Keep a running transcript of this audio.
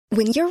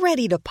When you're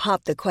ready to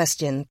pop the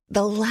question,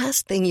 the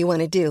last thing you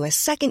want to do is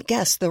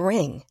second-guess the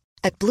ring.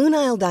 At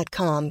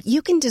BlueNile.com,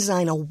 you can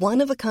design a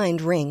one-of-a-kind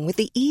ring with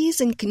the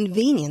ease and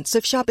convenience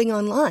of shopping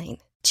online.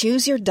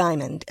 Choose your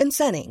diamond and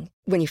setting.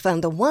 When you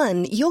find the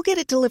one, you'll get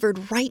it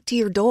delivered right to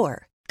your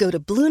door. Go to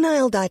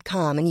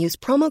BlueNile.com and use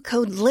promo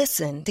code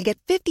LISTEN to get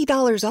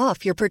 $50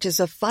 off your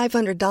purchase of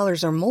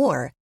 $500 or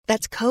more.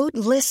 That's code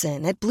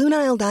LISTEN at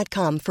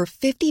BlueNile.com for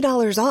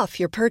 $50 off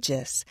your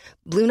purchase.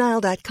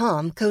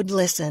 BlueNile.com, code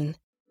LISTEN.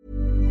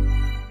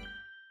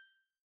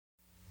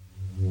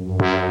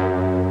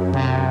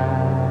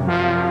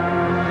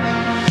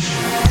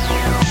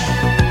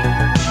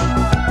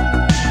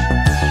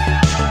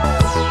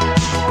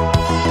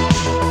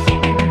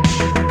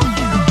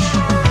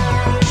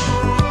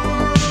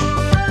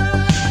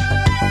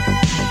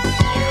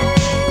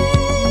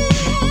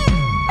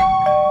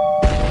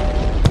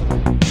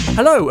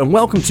 Hello and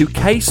welcome to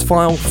Case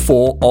File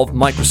 4 of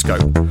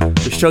Microscope,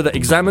 the show that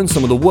examines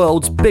some of the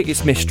world's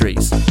biggest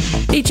mysteries.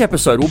 Each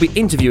episode will be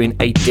interviewing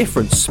a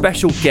different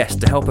special guest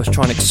to help us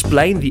try and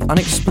explain the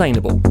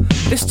unexplainable.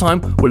 This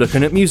time we're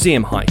looking at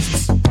museum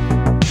heists.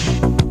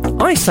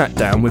 I sat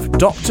down with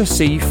Dr.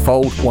 C.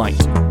 Fold White,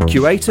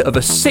 curator of a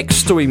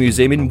 6-story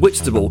museum in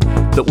Whitstable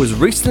that was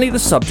recently the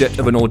subject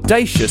of an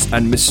audacious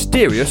and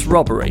mysterious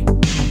robbery.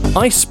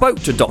 I spoke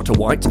to Dr.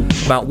 White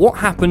about what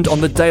happened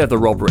on the day of the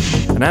robbery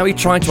and how he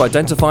tried to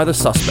identify the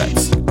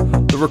suspects.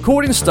 The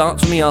recording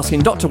starts with me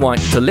asking Dr. White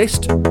to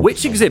list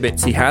which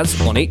exhibits he has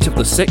on each of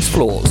the 6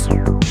 floors.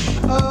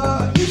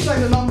 You say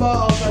the number,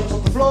 I'll say what's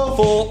on the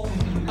floor.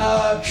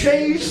 4.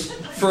 Cheese.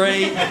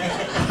 3.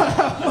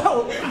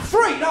 Well,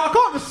 3? No, I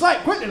can't just say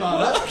it quickly like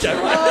that. Okay,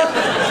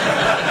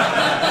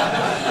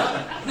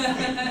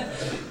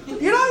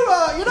 You know,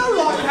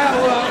 like how...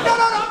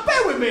 no,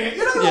 bear with me.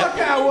 You know, like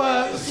how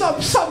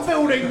some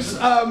buildings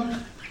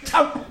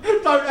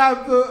don't have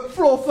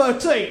floor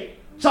 13.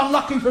 It's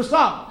unlucky for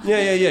some.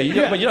 Yeah. You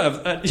don't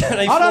have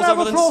any I don't have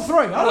a than... floor 3.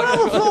 I don't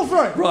have a floor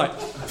 3. Right.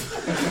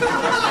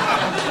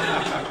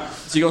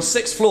 So you got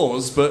 6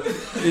 floors, but...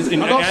 I've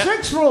got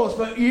 6 floors,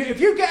 but if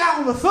you get out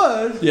on the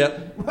 3rd... Yeah.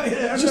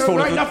 There's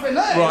nothing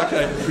there. Right,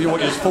 okay. You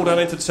just fall down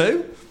into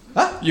 2?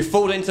 Huh? You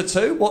fall into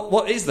 2?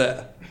 What is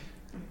there?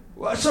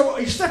 So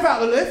you step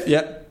out of the lift.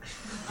 Yeah.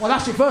 Well,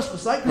 that's your first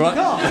mistake, because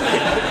you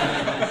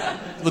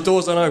can't. The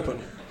doors don't open.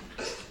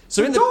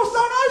 So The doors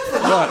don't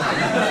open. Right.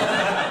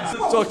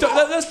 So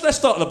let's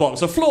start at the bottom.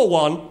 So floor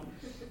 1.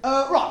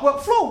 Right, well,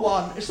 floor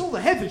 1, it's all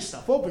the heavy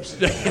stuff,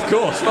 obviously. Of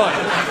course, right.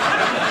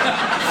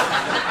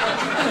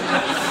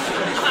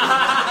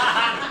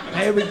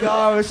 Here we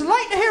go. It's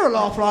late to hear a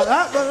laugh like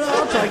that, but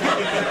I'll take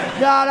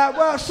it. No,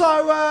 well,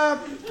 so,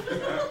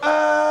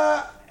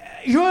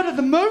 you heard of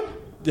the moon?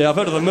 Yeah, I've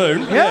heard of the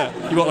moon. Yeah.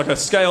 You got like a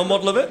scale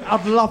model of it?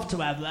 I'd love to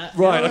have that.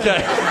 Right,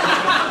 okay.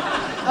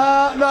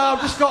 No,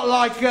 I've just got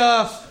like,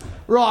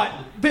 right,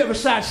 bit of a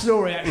sad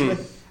story, actually.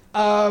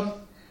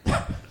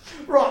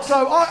 Right,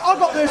 so I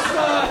got this,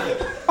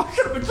 I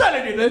should have been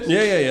telling you this.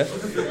 Yeah.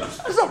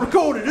 It's not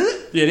recorded, is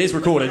it? Yeah, it is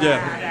recorded,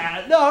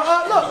 yeah. No,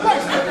 look,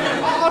 basically,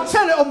 I'll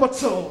tell it on my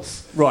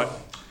tools. Right.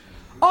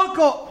 I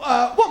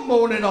got, one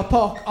morning I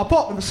parked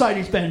the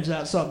Mercedes-Benz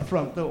outside the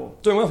front door.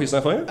 Doing well for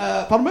yourself, are you?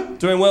 Pardon me?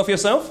 Doing well for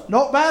yourself?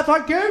 Not bad,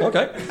 thank you.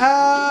 Okay.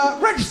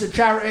 Registered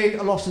charity,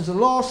 a loss is a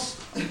loss.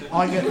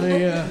 I get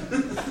the,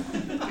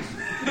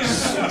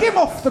 skim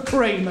off the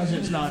cream, as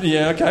it's known.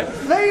 Yeah, okay.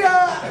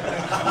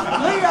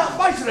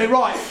 Basically,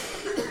 right,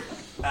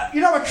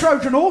 you know a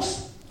Trojan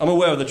horse? I'm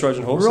aware of the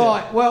Trojan horse.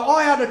 Right, yeah. well,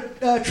 I had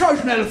a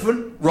Trojan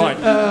elephant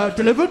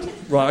delivered.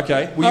 Right,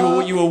 okay.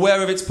 Were you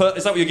aware of its... Is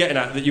that what you're getting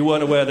at? That you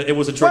weren't aware that it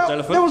was a Trojan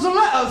elephant? There was a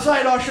letter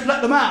saying I should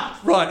let them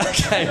out. Right,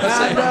 okay.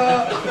 And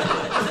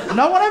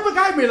no one ever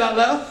gave me that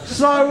letter.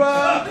 So,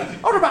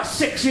 after about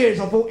 6 years,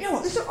 I thought, you know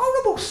what, there's an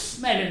horrible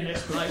smell in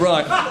this place.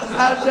 Right.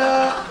 And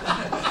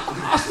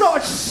I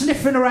started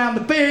sniffing around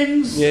the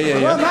bins. Yeah.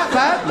 It wasn't that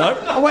bad. No.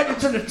 I went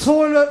into the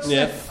toilets.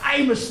 Yeah. They're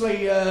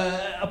famously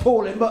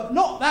appalling, but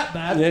not that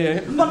bad. Yeah.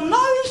 My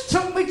nose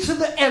took me to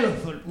the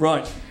elephant.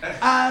 Right.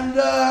 And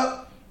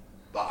I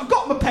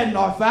got my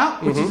penknife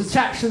out, which is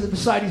attached to the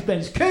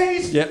Mercedes-Benz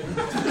keys. Yep.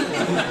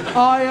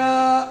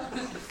 I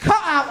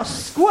cut out a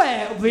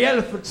square of the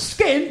elephant's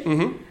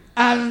skin,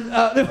 and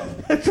there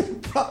was a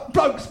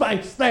bloke's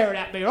face staring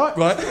at me, right?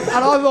 Right. And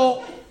I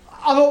thought,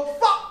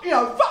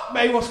 fuck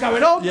me, what's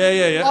going on?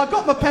 Yeah. I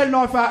got my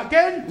penknife out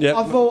again. Yeah.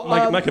 I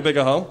thought, make a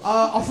bigger hole.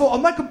 I thought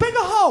I'd make a bigger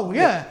hole,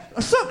 yeah.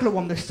 A circular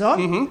one this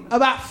time.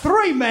 About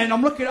 3 men,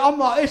 I'm like,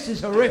 this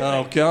is horrific.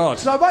 Oh, God.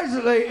 So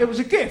basically, it was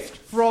a gift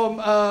from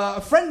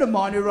a friend of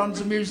mine who runs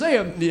a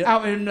museum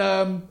out in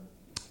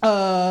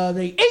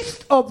the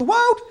east of the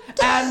world,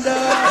 and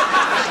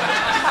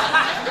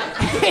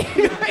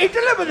he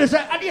delivered this,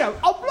 and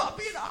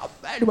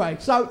anyway,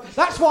 so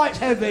that's why it's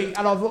heavy,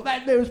 and I thought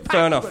that there was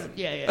fair enough.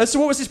 Yeah. And so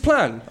what was his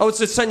plan? I was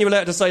just sending you a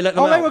letter to say let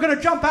them out. They were going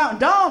to jump out and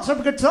dance, have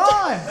a good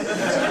time,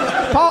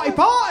 party.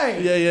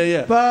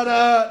 Yeah. But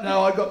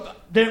no,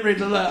 didn't read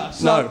the letter.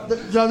 So No.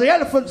 So the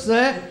elephant's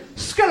there.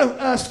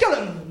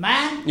 skeleton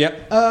man.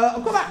 Yep.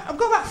 I've got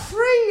about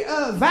 3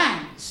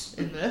 vans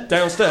in there.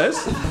 Downstairs?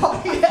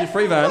 Oh, yeah. Your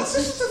 3 vans? Well, this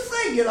is the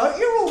thing,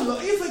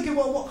 you're thinking,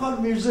 well, what kind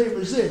of museum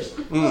is this?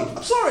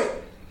 I'm sorry.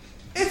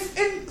 If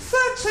in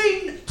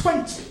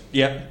 1320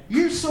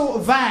 you saw a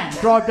van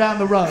drive down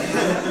the road,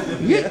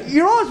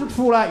 your eyes would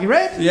fall out your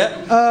head.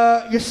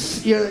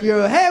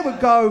 Your hair would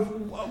go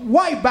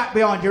way back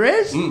behind your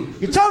ears.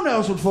 Your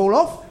toenails would fall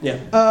off.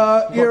 Quite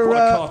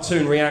a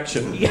cartoon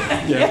reaction.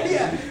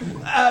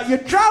 Your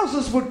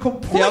trousers would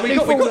completely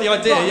fall. We got the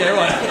idea.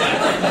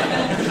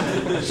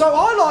 Right. So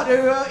I like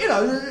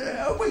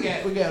to, we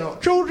get a lot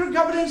of children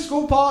coming in,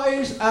 school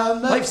parties.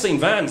 They've seen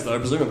vans though,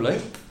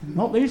 presumably.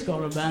 Not these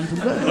kind of vans,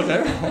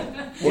 Okay.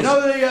 You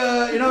know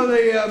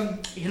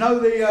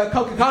the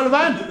Coca-Cola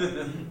van?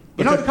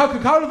 You know the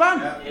Coca-Cola van?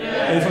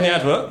 Yeah. All from the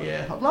advert?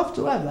 Yeah, I'd love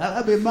to have that.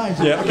 That'd be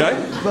amazing. Yeah, okay.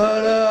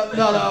 But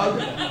no,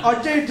 I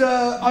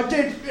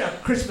did.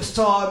 Christmas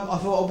time. I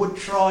thought I would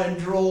try and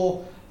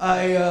draw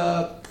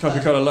a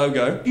Coca-Cola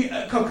logo.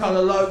 Yeah, Coca-Cola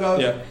logo.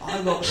 Yeah.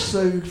 I got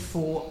sued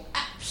for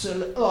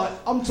absolute.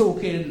 I'm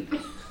talking.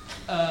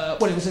 It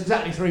was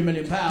exactly £3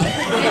 million.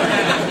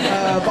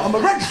 But I'm a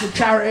registered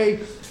charity.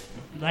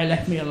 They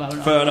left me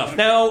alone. Fair enough.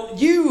 Now,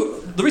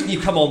 the reason you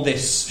come on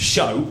this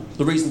show,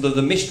 the reason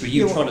the mystery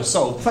you're trying to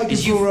solve, thank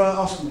is you for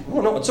asking me.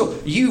 Well, not at all.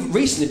 You've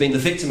recently been the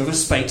victim of a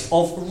spate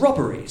of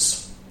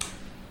robberies.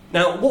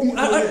 Now,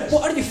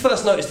 how did you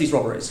first notice these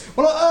robberies?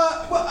 Well,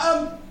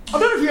 I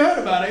don't know if you heard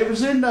about it. It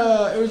was in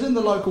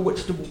the local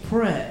Whitstable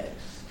Press.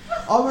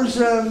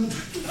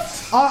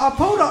 I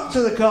pulled up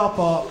to the car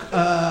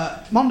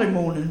park Monday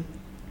morning.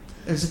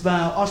 I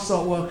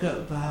start work at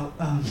about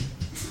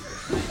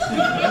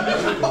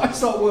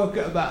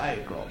 8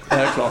 o'clock.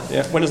 8 o'clock,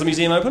 yeah. When does the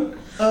museum open?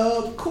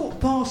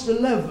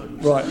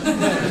 11:15. Right.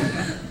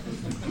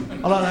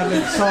 I don't have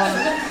any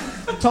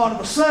time to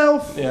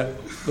myself. Yeah.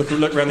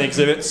 Look around the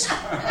exhibits.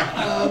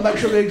 Make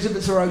sure the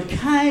exhibits are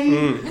okay.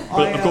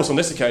 But of course, on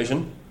this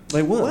occasion,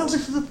 they weren't. Well,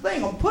 this is the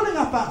thing. I'm pulling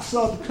up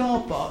outside the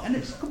car park, and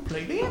it's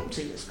completely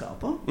empty. This car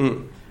park.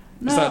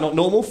 Is that not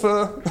normal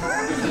for...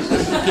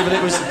 given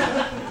it was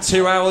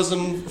 2 hours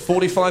and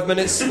 45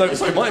 minutes... No,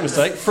 sorry, my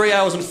mistake. 3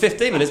 hours and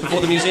 15 minutes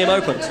before the museum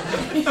opened.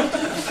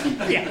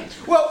 Yeah.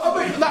 Well,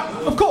 I mean,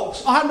 of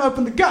course, I hadn't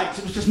opened the gates.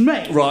 It was just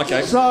me. Right,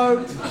 okay.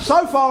 So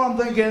far I'm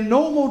thinking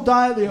normal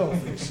day at the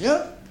office,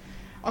 yeah?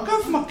 I go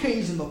for my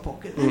keys in my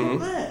pocket. They're not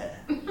there.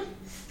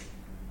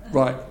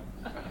 Right.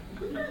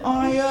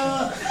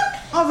 I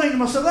think to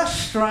myself, that's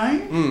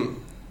strange.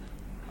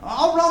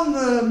 I'll run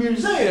the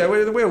museum. Yeah,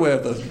 we're aware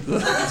of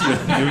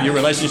your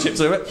relationship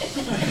to it.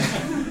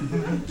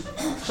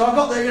 So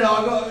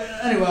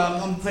anyway,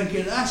 I'm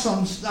thinking, that's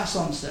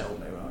unsettled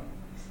me, right?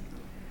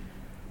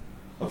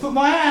 I put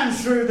my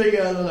hands through the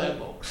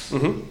letterbox.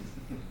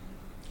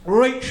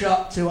 Reach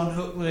up to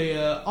unhook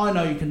the, I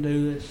know you can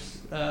do this,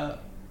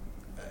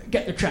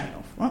 get the chain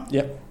off, right?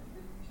 Yep.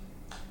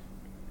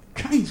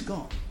 Chain's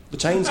gone. The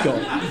chain's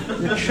gone?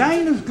 The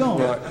chain has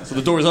gone. Right, so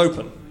the door is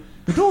open?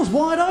 The door's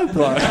wide open.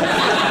 Right.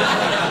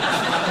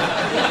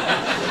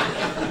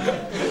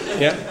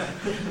 Yeah.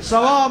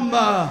 So I'm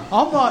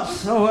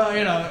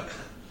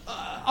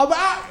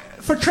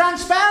for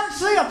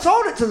transparency, I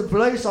told it to the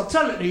police, I'll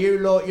tell it to you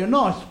lot, you're a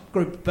nice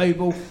group of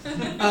people.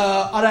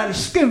 I'd had a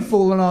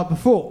skinful the night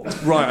before.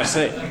 Right, I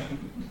see.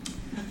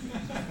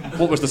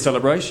 What was the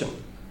celebration?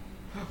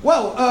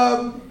 Well,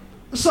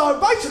 so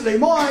basically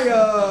my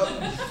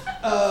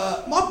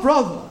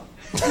brother...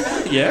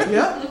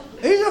 Yeah?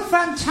 He's a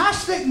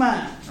fantastic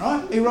man,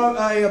 right? He wrote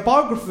a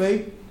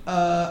biography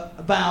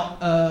about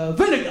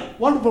vinegar.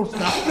 Wonderful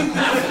stuff.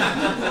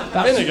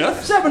 Vinegar?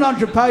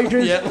 700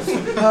 pages. Yeah.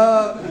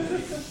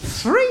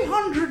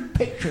 300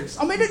 pictures.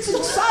 I mean, it's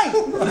insane.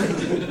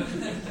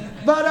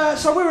 But,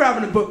 so we were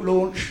having a book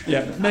launch.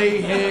 Yeah.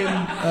 Me, him,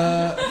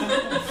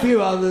 a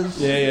few others.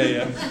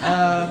 Yeah.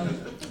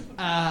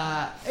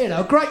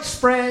 Great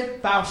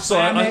spread.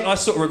 Sorry, I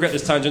sort of regret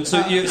this tangent. So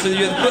the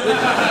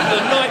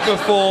night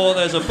before,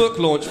 there's a book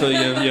launch for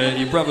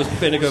your brother's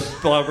vinegar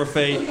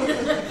biography.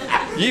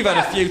 You've had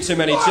a few too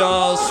many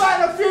jars. I've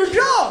had a few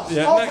jars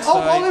of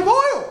olive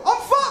oil.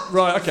 I'm fucked.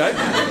 Right, okay.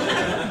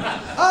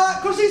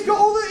 Because he's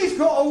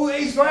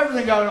got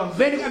everything going on.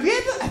 Vinegar.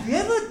 Have you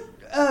ever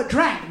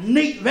drank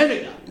neat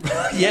vinegar?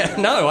 Yeah,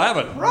 no, I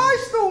haven't.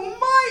 Christ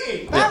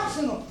almighty!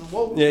 Bouncing off the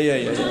wall. Yeah.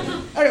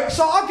 Anyway,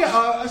 so I get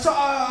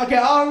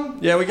home.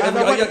 Yeah, we go to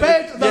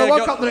bed. Then I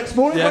woke up the next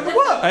morning and went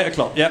to work. 8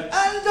 o'clock. Yeah.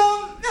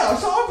 And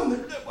so I opened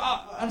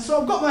and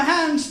so I've got my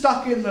hand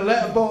stuck in the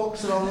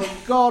letterbox, and I'm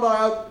like, God, I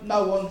hope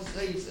no one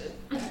sees it.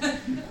 I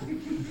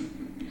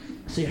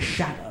see a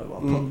shadow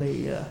up on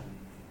the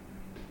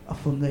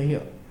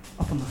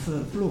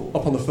third floor.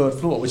 Up on the third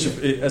floor, which,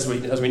 as we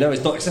know,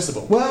 is not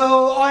accessible.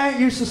 Well, I ain't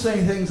used to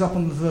seeing things up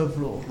on the third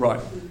floor. Right.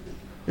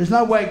 There's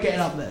no way of getting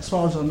up there, as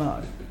far as I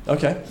know.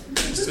 Okay.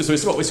 So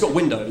it's got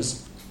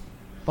windows.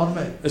 Pardon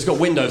me? It's got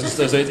windows,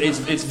 so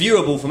it's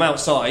viewable from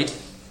outside,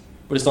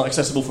 but it's not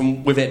accessible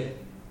from within.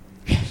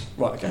 Yes.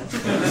 Right, okay.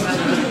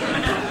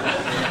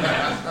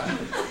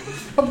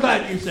 I'm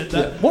glad you said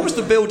that. Yeah. What was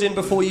the building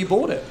before you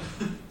bought it?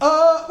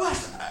 Well,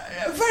 that's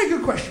a very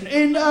good question.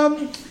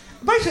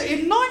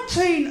 Basically, in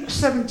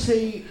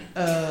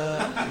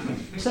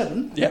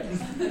 1977,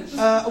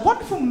 a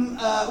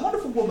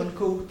wonderful woman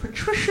called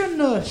Patricia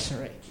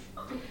Nursery.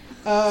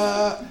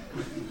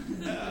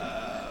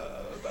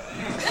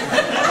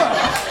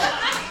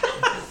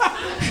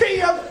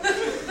 She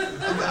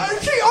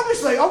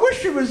honestly, I wish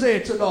she was here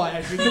tonight,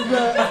 actually,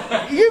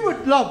 because you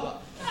would love her.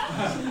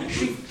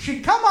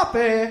 She'd come up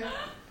here.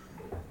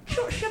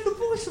 She had the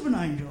voice of an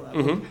angel,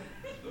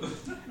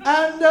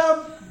 and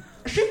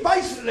she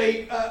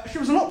basically she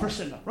was an opera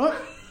singer, right?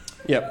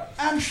 Yep.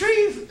 And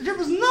she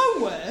was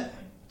nowhere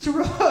to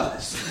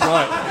rehearse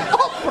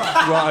opera.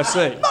 Right, I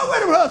see. Nowhere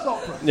to rehearse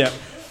opera. Yep.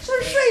 So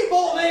she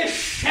bought this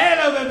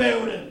shell of a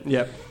building.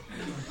 Yep.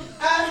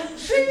 And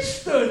she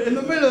stood in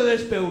the middle of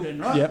this building,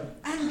 right?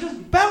 Yep. And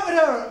just belted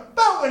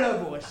her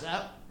voice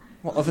out.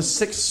 What, of a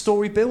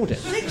 6-storey building?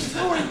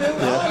 6-storey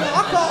building.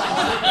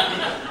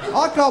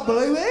 I can't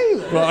believe it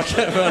either. Right,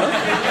 okay, fair enough.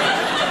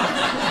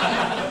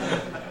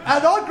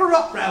 And I grew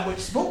up round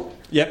Whitstable.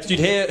 Yep, you'd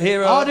hear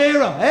her? I'd hear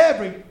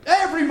her.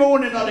 Every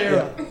morning I'd hear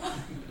her.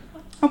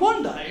 And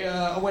one day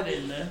I went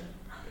in there.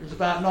 It was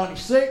about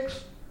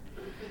 96.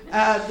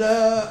 And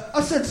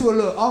I said to her,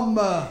 look, I'm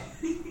a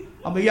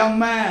young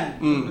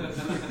man.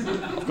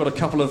 I've got a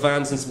couple of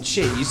vans and some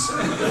cheese.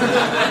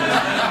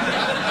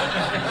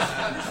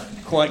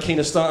 Quite keen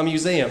to start a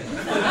museum.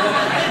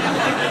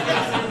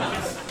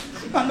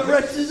 And the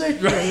rest is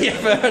history. Yeah,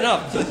 fair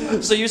enough.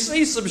 So you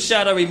see some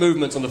shadowy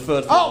movements on the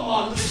third floor.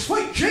 Oh, my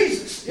sweet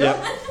Jesus.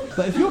 Yeah.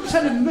 But if you're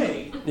telling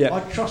me Yeah. I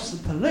trust the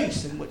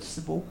police in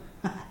Whitstable,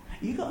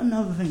 you got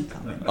another thing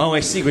coming. Oh,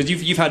 I see. Because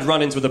you've had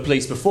run-ins with the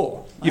police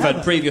before. You've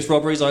had previous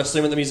robberies, I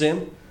assume, at the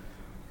museum?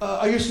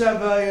 I used to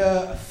have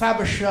a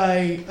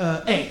Fabergé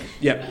egg.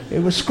 Yep. It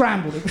was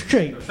scrambled. It was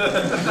cheap.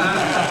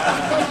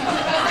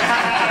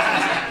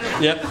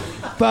 Yep.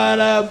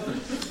 But,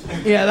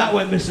 yeah, that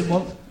went missing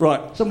once.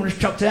 Right. Someone just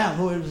chucked it out.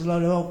 Thought it was a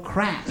load of old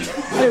crap.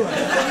 Anyway,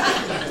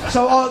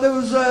 so there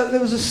was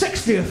a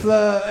 60th.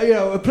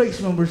 A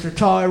policeman was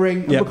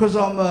retiring, and because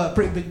I'm a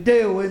pretty big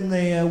deal in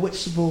the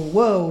Whitstable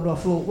world, I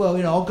thought, well,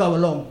 I'll go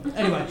along.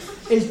 Anyway,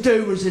 his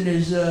do was in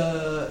his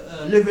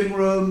living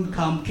room,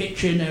 come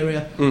kitchen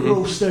area. We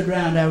all stood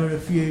round having a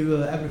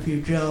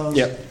few jars.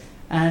 Yep.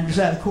 And just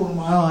out of the corner of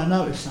my eye, I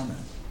noticed something.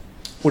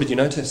 What did you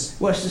notice?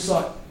 Well, it's just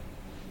like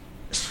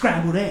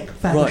scrambled egg,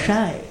 Fabergé.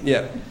 Right.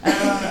 Yeah. And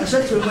I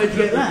said to him, where'd you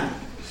get that?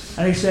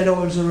 And he said, it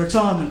was a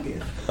retirement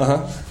gift.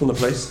 From the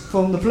police?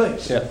 From the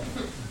police. Yeah.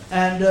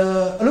 And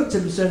I looked at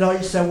him and said, I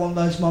used to have one of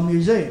those in my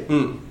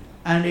museum.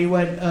 And he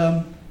went,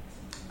 what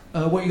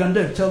are you going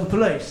to do? Tell the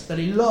police? Then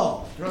he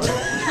laughed, right?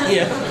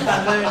 Yeah.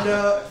 And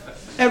then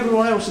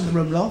everyone else in the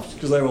room laughed.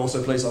 Because they were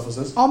also police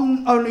officers?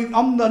 I'm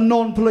the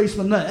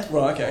non-policeman there.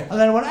 Right, okay. And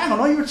then I went, hang on,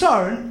 are you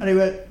retiring? And he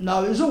went,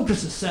 no, it was all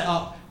just a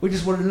set-up. We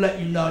just wanted to let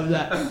you know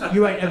that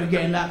you ain't ever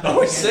getting that back.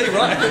 Oh, I see,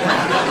 right. You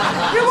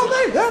know what I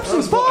mean? They're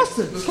absolute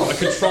bastards. It's quite a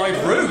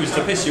contrived ruse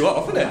to piss you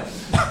off, isn't it?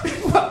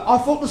 Well, I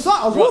thought the same.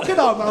 I was walking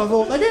home and I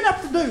thought, they didn't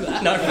have to do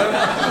that. No, fair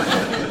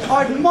enough.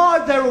 I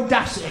admired their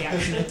audacity,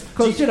 actually.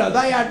 Because,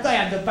 they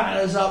had the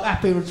banners up,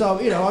 happy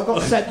retirement. I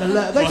got sent the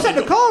letter. They sent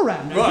the car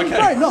round. Right, okay. It was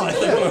very nice.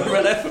 They got a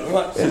real effort,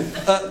 right.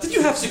 Did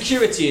you have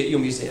security at your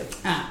museum?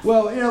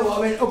 Well, you know what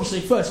I mean? Obviously,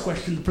 first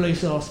question the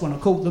police asked when I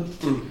called them.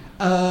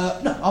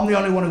 No, I'm the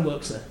only one who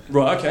works there.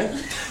 Right, okay.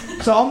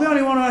 So I'm the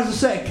only one who has a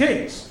set of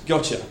keys.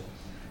 Gotcha.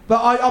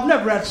 But I've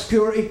never had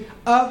security.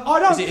 I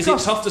don't. Is it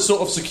tough to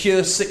sort of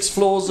secure 6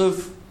 floors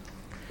of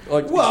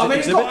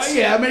exhibits?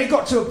 It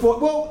got to a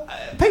point. Well,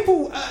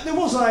 people. There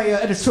was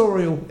a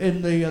editorial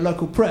in the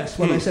local press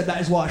where they said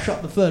that is why I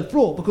shut the 3rd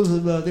floor because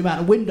of the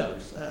amount of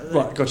windows.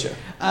 Right, gotcha.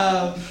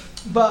 But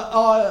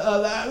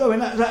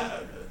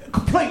that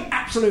complete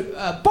absolute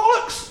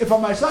bollocks, if I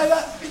may say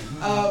that.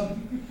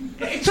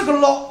 It took a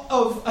lot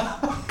of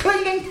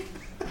cleaning.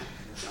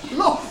 A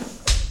lot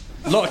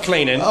of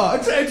cleaning.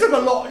 It took a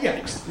lot,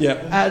 yeah. Yeah.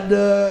 And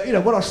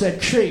when I said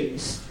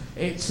cheese,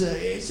 it's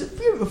a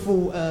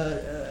beautiful,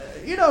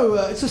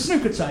 it's a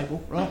snooker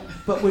table, right?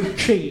 But with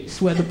cheese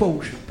where the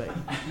ball should be.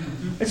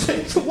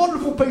 It's a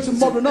wonderful piece of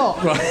modern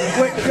art, right.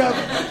 Which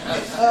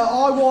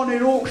I won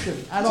in auction.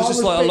 And so it's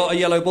just like a lot of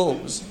yellow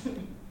balls.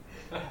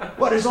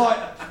 Well, there's like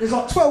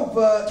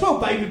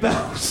 12 baby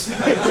bells.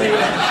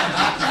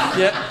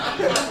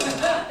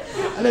 Yeah.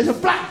 And there's a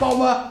black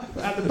bomber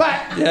at the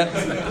back. Yeah.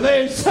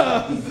 There's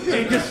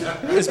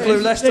Blue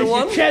Leicester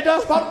one?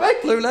 Cheddar, pardon me?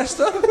 Blue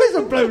Leicester? There's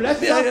a Blue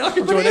Leicester. Yeah, I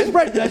can join It's in.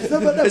 red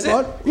Leicester, but that's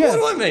fine. Yeah. What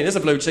do I mean? There's a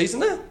blue cheese,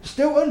 isn't there?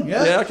 Stilton,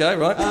 yeah. Yeah, okay,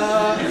 right.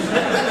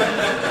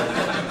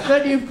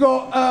 Then you've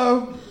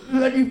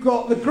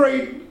got the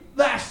green.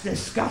 That's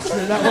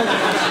disgusting. That one.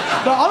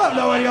 But I don't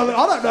know any other.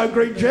 I don't know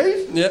green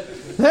cheese. Yep.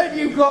 Then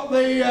you've got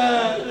the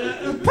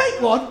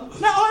pink one.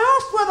 Now I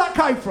asked where that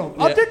came from.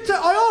 Yeah.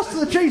 I asked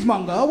the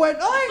cheesemonger. I went,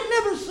 I ain't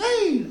never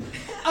seen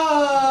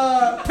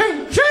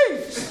pink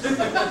cheese.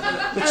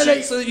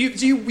 So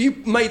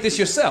you made this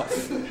yourself?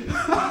 I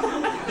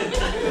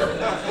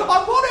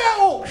bought it at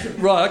auction.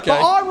 Right, okay.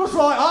 But I was was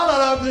like, I don't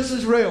know if this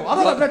is real. I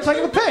don't know if they're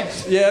taking the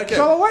piss. Yeah, okay.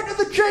 So I went to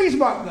the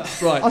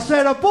cheesemonger. Right. I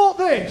said, I bought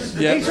this.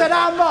 Yeah. He said,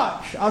 how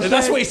much? I said,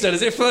 That's what he said,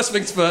 is it? First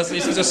things first. He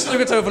sees a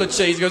slug of tofu full of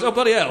cheese. He goes, oh,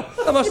 bloody hell.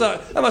 How much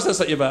that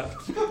set you back?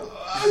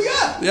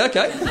 Yeah. Yeah,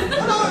 okay.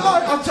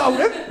 I told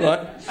him. Right.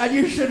 And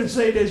you should have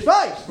seen his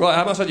face. Right,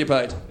 how much had you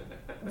paid?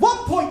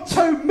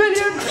 1.2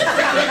 million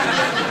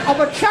of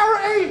a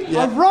charity.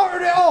 Yeah. I've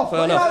written it off.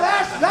 Fair You know,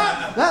 enough.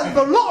 that's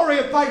the lottery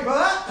have paid for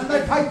that, and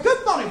they paid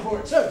good money for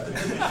it too.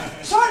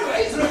 So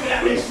anyway, he's looking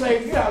at this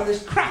thing, you know,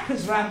 there's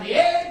crackers around the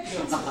edge,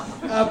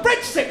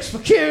 breadsticks for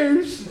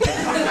queues,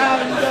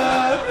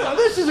 and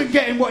this isn't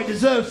getting what he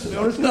deserves, to be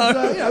honest.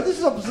 Because, you know, this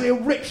is obviously a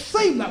rich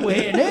theme that we're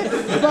hitting here.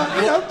 But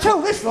you know,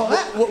 tell this like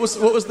that. What was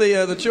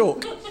the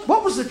chalk?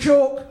 What was the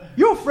chalk?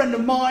 Your friend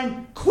of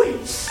mine,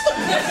 Quince.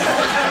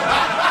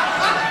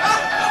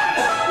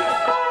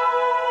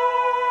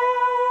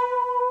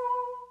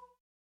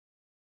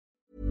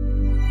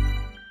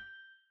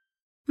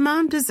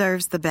 Mom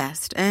deserves the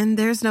best, and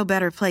there's no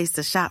better place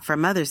to shop for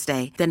Mother's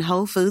Day than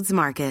Whole Foods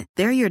Market.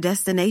 They're your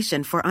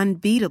destination for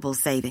unbeatable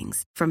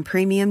savings, from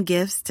premium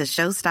gifts to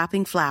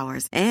show-stopping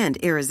flowers and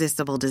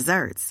irresistible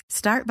desserts.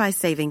 Start by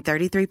saving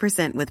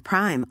 33% with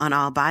Prime on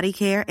all body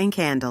care and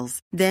candles.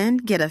 Then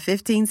get a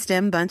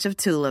 15-stem bunch of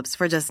tulips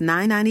for just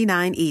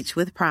 $9.99 each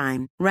with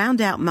Prime.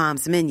 Round out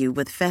Mom's menu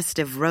with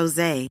festive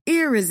rosé,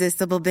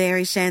 irresistible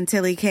berry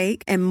chantilly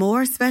cake, and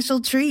more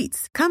special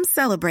treats. Come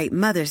celebrate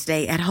Mother's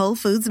Day at Whole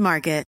Foods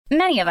Market.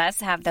 Many of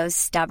us have those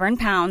stubborn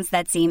pounds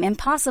that seem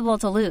impossible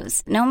to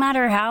lose, no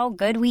matter how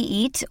good we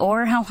eat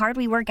or how hard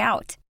we work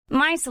out.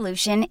 My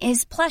solution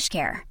is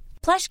PlushCare.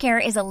 PlushCare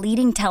is a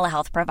leading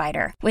telehealth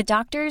provider with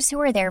doctors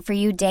who are there for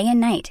you day and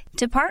night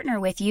to partner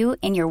with you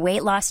in your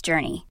weight loss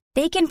journey.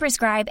 They can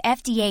prescribe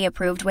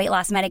FDA-approved weight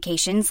loss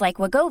medications like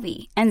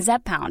Wegovy and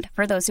Zepbound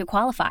for those who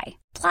qualify.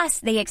 Plus,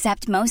 they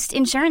accept most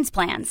insurance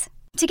plans.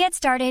 To get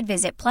started,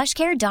 visit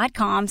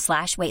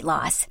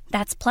plushcare.com/weightloss.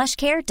 That's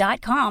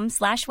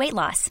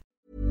plushcare.com/weightloss.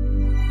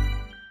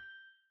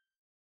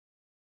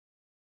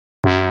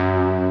 I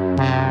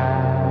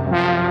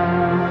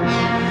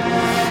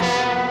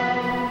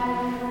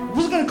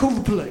wasn't going to call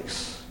the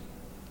police.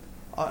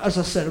 As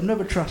I said, I've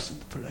never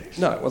trusted the police.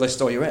 No, well, they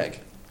stole your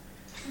egg.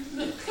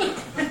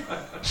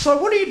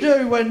 So what do you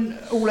do when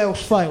all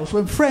else fails?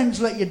 When friends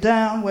let you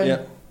down? When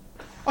Yeah.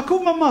 I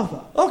called my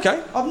mother.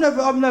 Okay. I've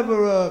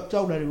never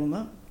told anyone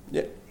that.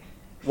 Yeah.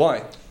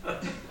 Why?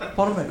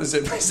 Pardon me? Is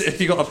it,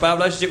 have you got a bad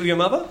relationship with your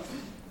mother?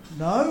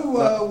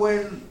 No,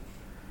 when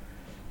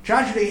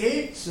tragedy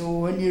hits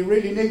or when you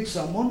really need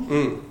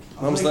someone.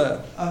 Mum's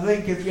there. I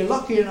think if you're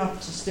lucky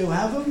enough to still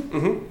have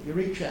them, you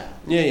reach out.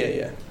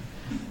 Yeah.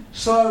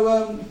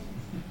 So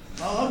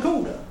I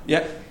called her.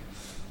 Yeah.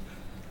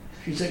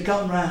 She said,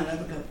 come round,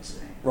 have a cup of tea.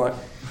 Right.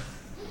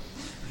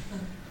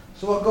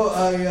 So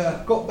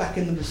I got back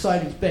in the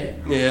Mercedes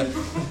Benz. Yeah.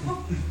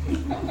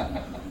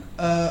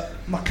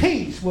 My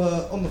keys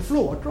were on the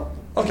floor. I dropped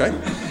them. Okay.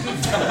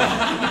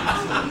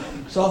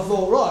 So I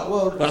thought, right,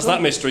 well... That's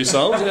that mystery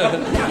solved, yeah.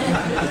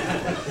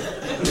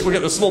 We'll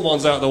get the small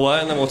ones out of the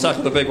way and then we'll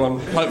tackle the big one,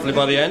 hopefully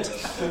by the end.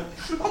 I'm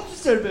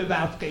just doing a bit of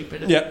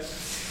housekeeping. Yeah.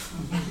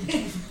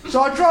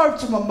 So I drove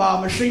to my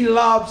mum and she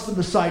loves the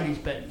Mercedes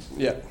Benz.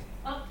 Yeah.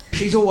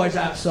 She's always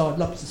outside,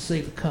 loves to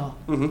see the car.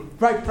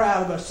 Very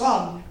proud of her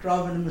son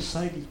driving a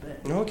Mercedes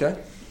Benz. Okay.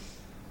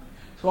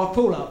 So I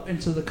pull up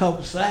into the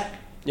cul-de-sac.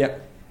 Yeah.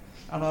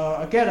 And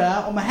I get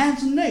out on my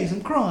hands and knees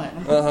and crying.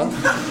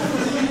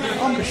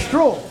 I'm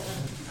distraught.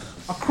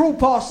 I crawl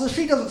past her,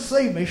 she doesn't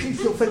see me, she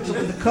still thinks I'm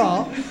in the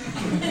car.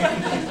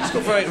 It's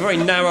got very, very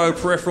narrow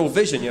peripheral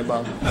vision, your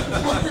mum.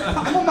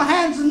 I'm on my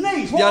hands and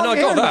knees. Yeah, no, I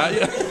got that.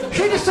 Yeah.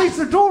 She just sees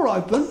the door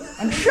open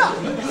and shut.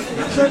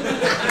 So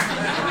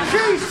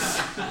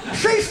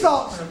she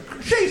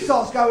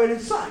starts going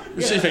insane.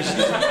 She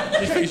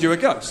thinks you're a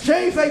ghost.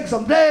 She thinks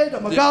I'm dead,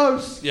 I'm a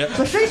ghost. Yeah.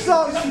 So she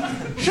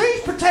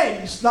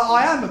pretends that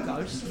I am a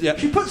ghost. Yeah.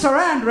 She puts her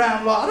hand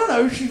around like, I don't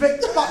know, she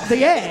thinks fuck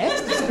the air.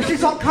 And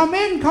she's like, come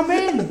in,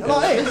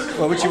 like this.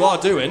 Well, which you are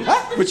doing.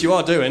 Huh? Which you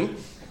are doing.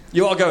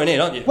 You are going in,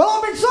 aren't you? Well,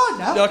 I'm inside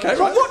now. Okay,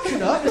 so right. I'm watching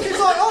her, and she's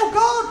like, oh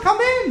God, come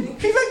in.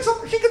 She thinks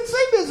she can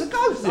see me as a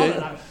ghost. I don't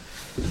know.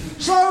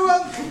 So,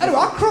 anyway,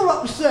 I crawl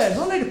up the stairs.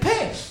 I need a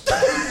piss.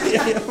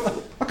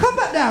 I come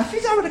back down.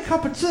 She's having a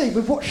cup of tea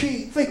with what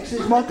she thinks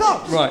is my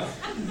ghost. Right.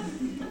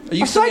 Are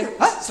you still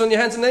on your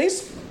hands and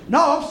knees?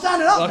 No, I'm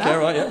standing up now. Okay,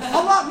 right, yeah.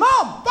 I'm like,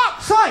 Mum,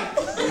 fuck's sake,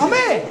 I'm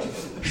here.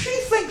 She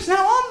thinks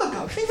now I'm the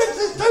ghost. She thinks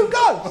there's two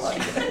ghosts.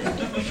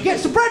 She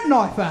gets the bread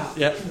knife out.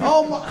 Yeah.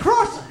 Oh my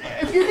Christ,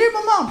 if you knew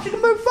my mum, she can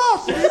move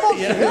faster than you want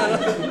to.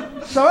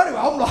 Yeah? So anyway,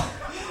 I'm like...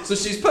 So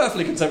she's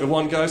perfectly content with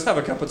one ghost, have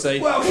a cup of tea.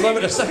 Well, the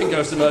moment a second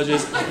ghost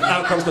emerges,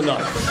 out comes the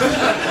knife.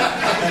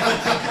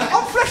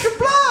 I'm flesh and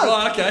blood.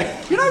 Right,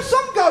 okay. You know,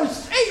 some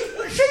ghosts,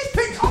 she's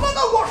picturing, I don't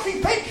know what she's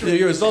picturing. Yeah,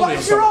 you're a zombie but or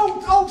if you're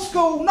something. old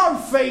school, no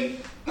feet,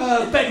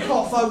 bent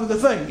off over the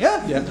thing,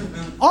 yeah? Yeah.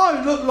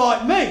 I look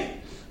like me.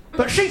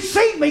 But she's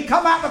seen me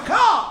come out the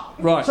car.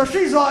 Right. So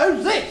she's like,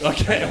 who's this?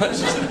 Okay.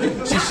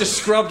 She's just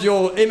scrubbed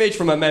your image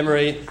from her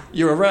memory.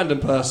 You're a random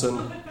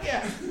person.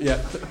 Yeah.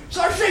 Yeah.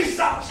 So she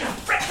starts,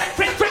 frick.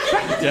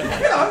 Yeah.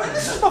 You know,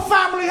 this is my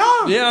family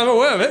home. Yeah, I'm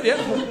aware of it, yeah.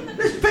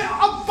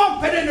 I'm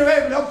bumping into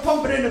everything. I'm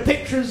bumping into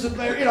pictures of,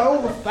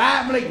 all the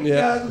family.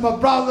 Yeah. My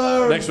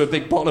brother. Next to a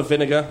big bottle of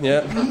vinegar,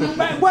 yeah.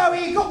 Well,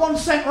 he got one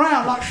sent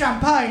round like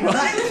champagne.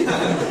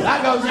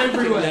 That goes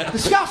everywhere. Yeah.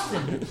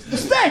 Disgusting. The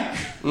stench.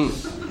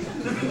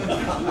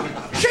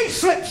 She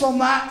slips on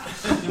that,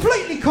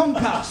 completely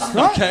concussed,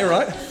 right? Okay,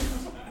 right.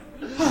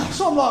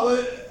 So I'm like,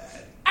 well,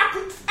 how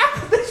could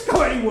this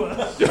go any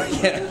worse?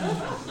 Yeah.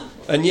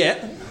 And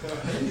yet.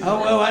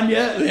 Oh, well, and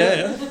yet.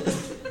 Yeah.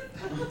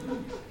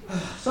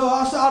 So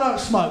I said, I don't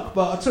smoke,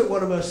 but I took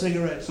one of her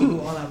cigarettes and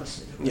thought I'll have a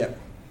cigarette. Yeah.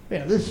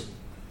 Yeah, this.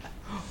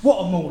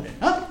 What a morning,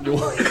 huh?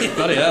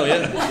 Bloody hell,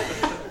 yeah.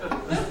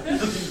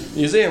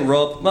 Museum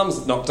Rob,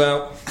 Mum's knocked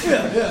out.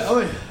 Yeah, I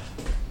mean.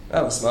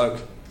 Have a smoke.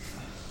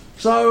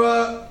 So,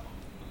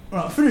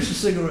 right, I finished the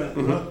cigarette,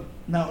 right?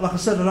 Now, like I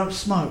said, I don't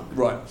smoke.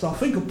 Right. So I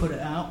think I'll put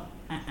it out.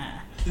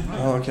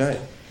 Oh, okay.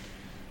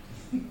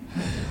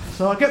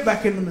 So I get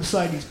back in the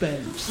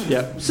Mercedes-Benz.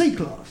 Yeah.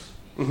 C-Class.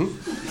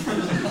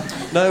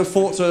 Mm-hmm. No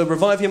thought to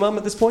revive your mum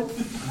at this point?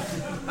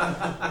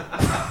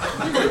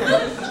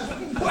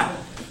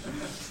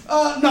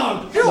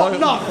 No. You know what?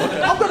 No.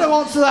 I'm going to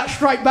answer that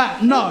straight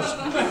back. No.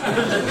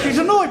 She's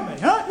annoyed me,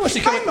 huh? Well, she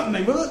came at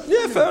me with it.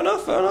 Yeah, fair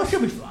enough. She'll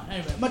be fine.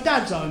 Anyway, my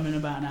dad's home in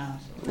about an hour.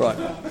 So. Right.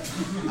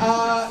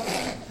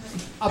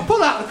 I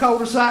pull out the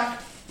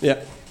cul-de-sac.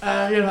 Yeah.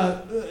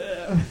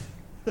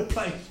 The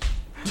place.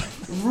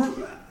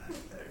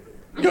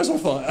 It goes on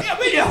fire.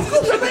 Yeah, of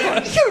course.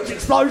 A huge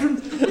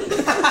explosion.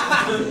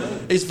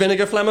 Is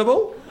vinegar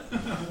flammable?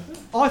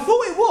 I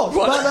thought it was,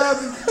 What? but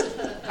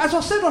as I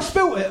said, I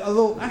spilt it. I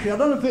thought, actually, I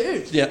don't know if it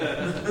is. Yeah.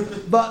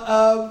 But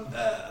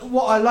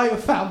what I later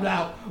found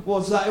out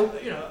was that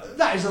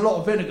that is a lot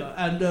of vinegar,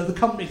 and the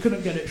company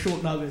couldn't get it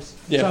short notice,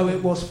 so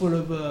it was full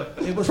of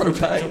it was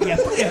propane. Yeah,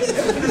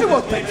 it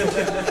was petrol.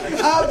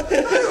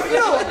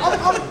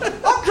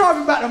 I'm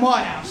driving back to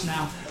my house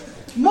now.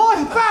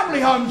 My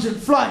family home's in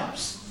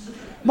flames.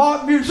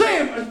 My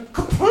museum is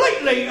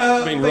completely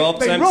been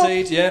robbed,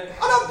 emptied, yeah. And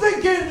I'm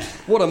thinking,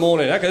 what a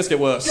morning. How can this get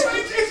worse?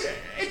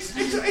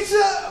 it's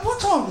what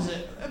time is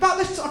it? About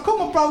this. I called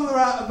my brother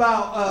out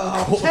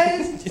about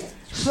 10.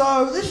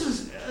 So this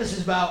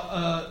is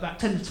about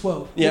 10 to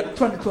 12. Yeah.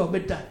 20 to 12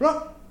 midday,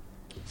 right?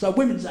 So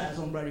Women's Hours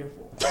on Radio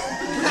 4.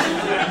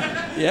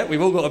 Yeah,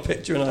 we've all got a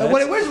picture in our heads.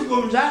 Well, it was a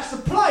Women's Hours to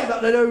play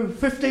that they do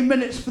 15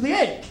 minutes for the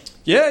end.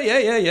 Yeah.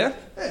 Yeah.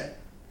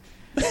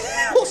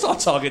 What's our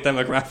target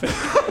demographic?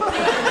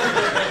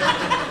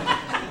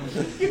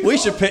 We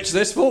should pitch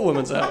this for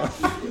Women's Hour.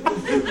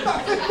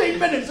 About 15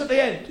 minutes at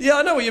the end. Yeah,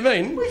 I know what you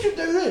mean. We should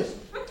do this.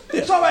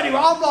 Yeah. So anyway,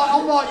 I'm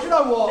like, you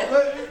know what?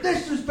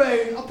 This has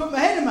been. I put my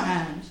head in my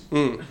hands,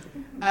 and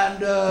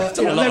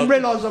then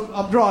realise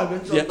I'm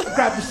driving, so I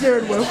grab the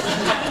steering wheel.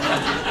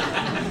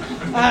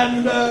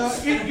 And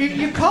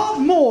you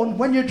can't mourn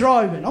when you're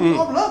driving. I've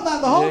learned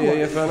that the hard way.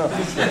 Yeah, fair enough.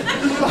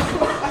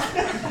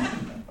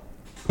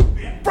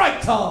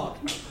 Braked hard.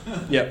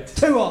 Yeah.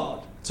 Too hard.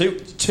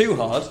 Too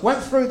hard.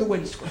 Went through the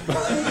windscreen.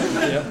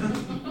 Yeah.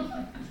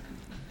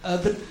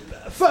 The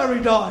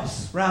furry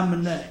dice round my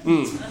neck.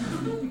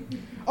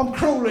 I'm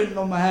crawling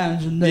on my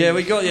hands and knees. Yeah,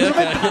 we got you.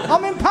 Okay.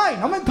 I'm in pain.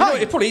 You know,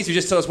 it's probably easier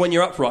just to tell us when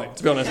you're upright.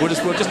 To be honest, we'll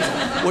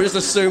just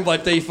assume by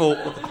default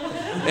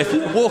if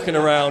you're walking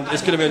around,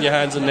 it's going to be on your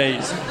hands and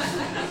knees.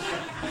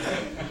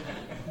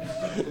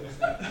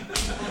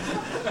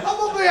 I'm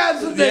on my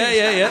hands and knees.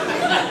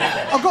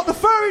 Yeah. I've got the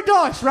furry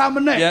dice round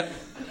my neck. Yeah.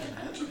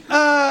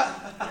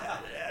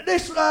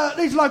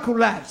 These local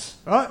lads,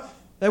 right?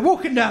 They're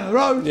walking down the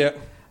road. Yeah.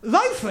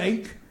 They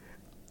think.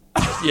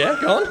 Yeah,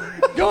 go on.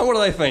 What do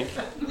they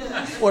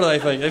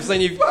think? They've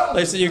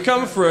seen you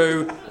come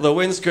through the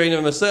windscreen of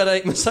a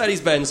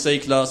Mercedes-Benz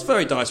C-Class,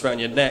 furry dice around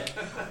your neck.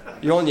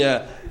 You're on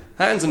your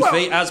hands and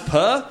feet as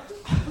per.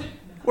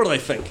 What do they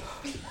think?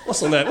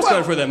 What's on there? What's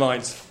going through their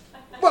minds?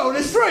 Well,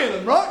 there's three of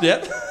them, right?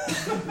 Yeah.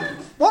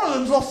 One of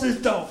them's lost his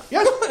dog.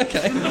 Yes?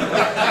 Okay.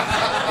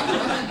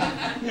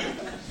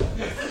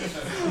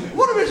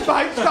 One of his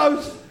mates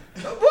goes,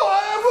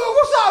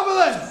 what's that over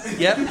there?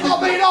 Yeah. I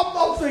mean,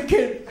 I'm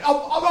thinking, I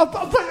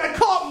think they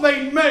can't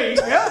mean me,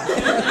 yeah?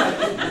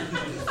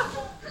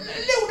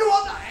 Little do I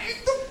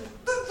know,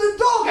 the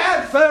dog had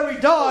furry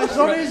dice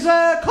on his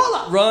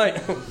collar. Right.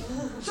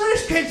 So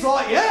this kid's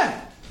like,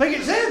 yeah, I think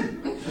it's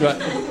him. Right.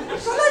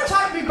 So they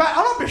take me back,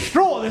 and I'm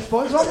distraught at this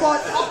point, so I'm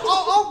like,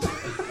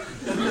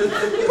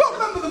 you've got to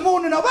remember the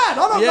morning I've had. I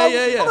don't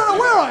know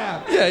where I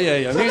am.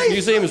 Yeah. So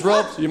museum's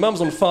robbed, your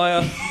mum's on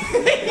fire.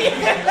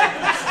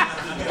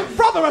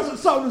 Brother hasn't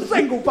sold a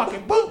single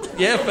fucking book.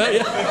 Yeah, fair,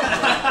 yeah.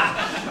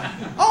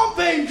 I'm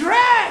being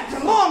dragged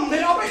along.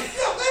 They're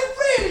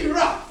really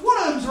rough. One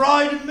of them's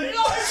riding me. I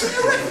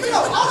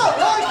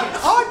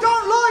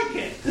don't like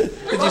it.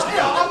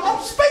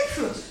 I'm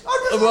speechless.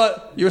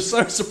 You were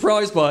so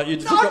surprised by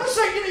it. I'm just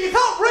thinking, you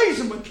can't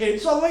reason with kids.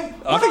 kids.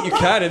 I think you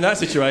can in that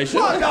situation.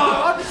 Well, no,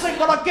 I just think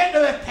when I get to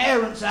their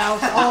parents'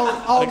 house,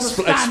 I'll just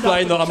stand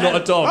explain that I'm not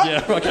a dog. Right?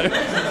 Yeah, okay.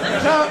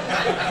 So,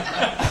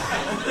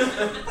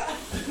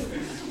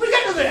 we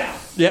get to the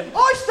house. Yep.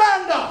 I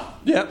stand up.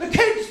 Yep. The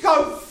kids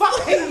go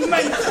fucking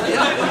mental. You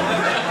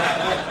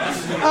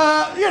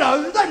know,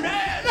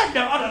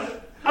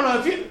 I don't know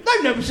if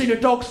they've never seen a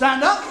dog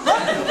stand up.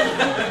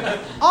 Right?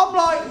 I'm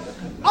like,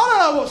 I don't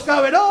know what's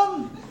going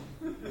on.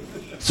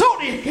 Talk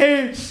to your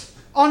kids.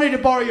 I need to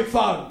borrow your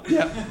phone.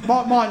 Yeah.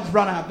 Mine's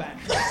run out of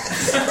battery.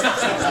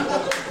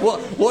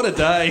 What a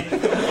day.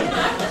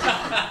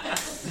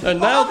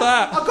 And now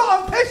that. I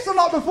got pissed the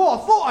night before. I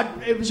thought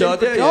it was in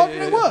for charge,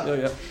 and it worked.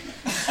 Yeah.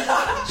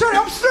 Sorry,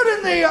 I'm stood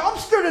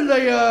in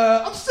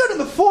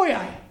the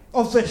foyer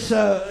of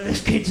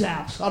this kid's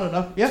house. I don't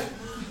know, yeah.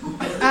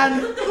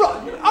 And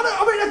look,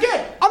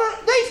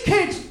 these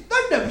kids,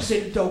 they've never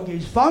seen a dog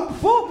use phone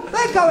before.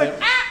 They're going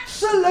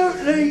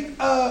absolutely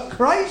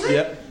crazy.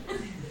 Yeah.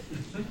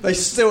 They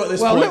still at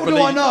this point. Little do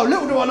I know,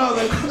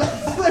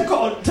 they've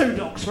got 2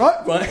 dogs,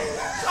 right? Right.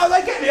 So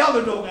they get the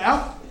other dog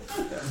out.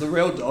 The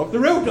real dog. The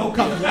real dog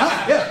comes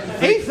out. Yeah.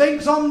 He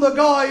thinks I'm the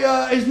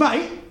guy, his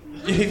mate.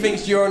 He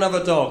thinks you're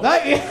another dog.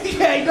 Yeah,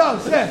 he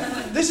does.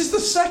 Yeah. This is the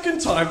second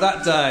time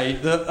that day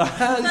that a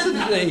hands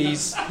and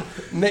knees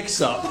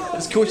mix-up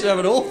has caused you to have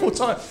an awful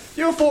time.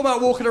 You ever thought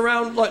about walking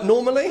around like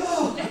normally?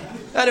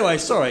 Anyway,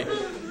 sorry.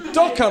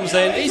 Dog comes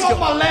in. He's got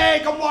my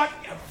leg. I'm like,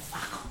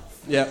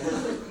 yeah.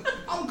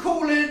 I'm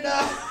calling.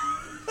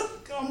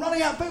 I'm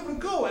running out of people to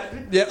call.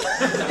 Actually. Yep.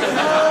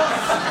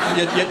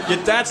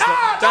 Your dad's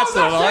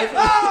still alive. No.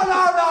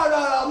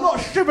 I'm not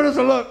as stupid as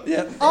I look.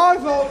 Yeah. I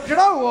thought, you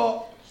know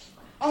what?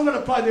 I'm going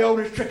to play the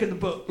oldest trick in the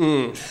book.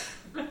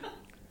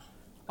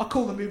 I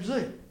call the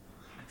museum.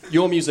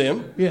 Your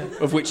museum? Yeah.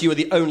 Of which you are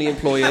the only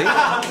employee?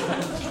 Yeah,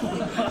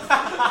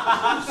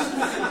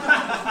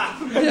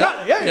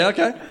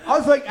 okay. I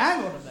think, hang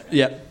on a minute.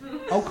 Yeah.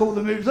 I'll call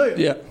the museum.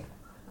 Yeah.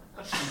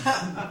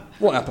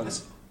 What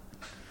happens?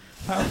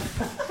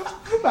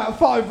 About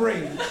 5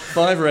 rings.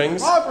 5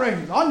 rings? 5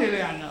 rings. I nearly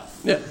had enough.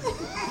 Yeah.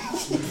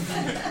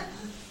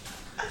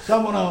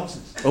 Someone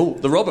answers. Oh,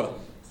 the robber.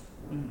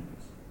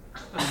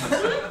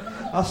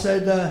 I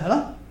said,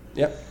 hello?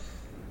 Yep.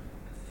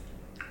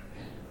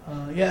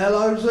 Yeah,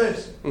 hello, who's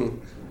this?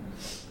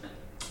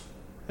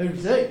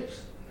 Who's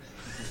this?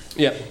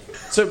 Yeah.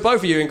 So both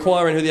of you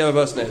inquiring who the other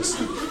person is.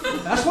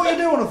 That's what you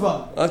do on a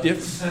phone.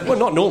 Well,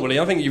 not normally.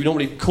 I think you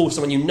normally call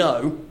someone you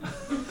know,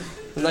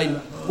 and they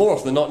more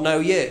often than not know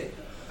you.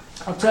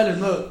 I'll tell him,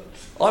 look.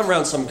 I'm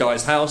round some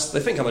guy's house. They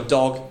think I'm a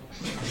dog.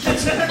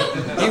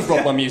 You've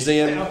robbed my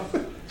museum.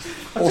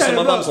 Also,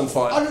 my mum's on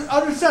fire.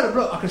 I just tell him,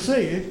 look, I can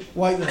see you.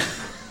 Wait there.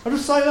 I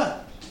just say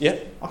that. Yeah.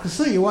 I can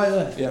see you. Wait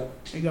there. Yeah.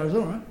 He goes,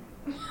 all right.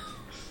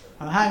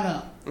 I hang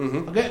up.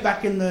 Mm-hmm. I get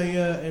back in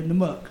the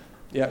muck.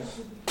 Yeah.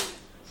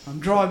 I'm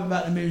driving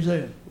back to the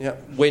museum. Yeah.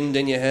 Wind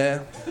in your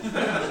hair.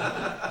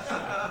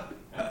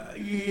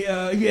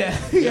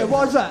 Yeah.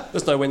 Why is that?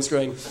 There's no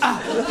windscreen.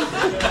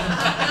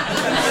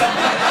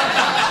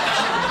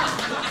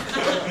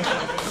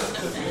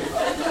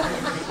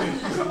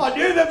 I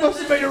knew there must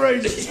have been a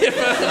reason.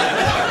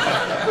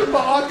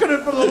 But I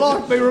couldn't for the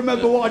life of me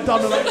remember what I'd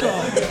done at that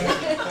time.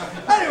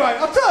 Anyway,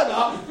 I turned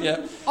up.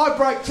 Yeah. I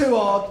brake too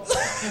hard.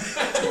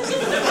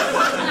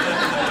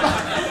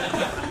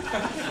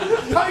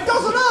 But it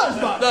doesn't hurt as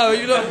much. No,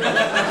 you don't.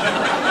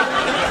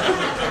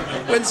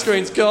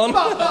 Windscreen's gone. No,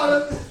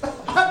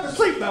 I had the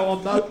seatbelt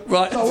on though.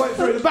 Right. So I went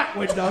through the back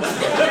window.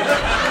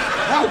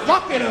 That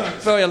fucking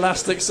hurts. Very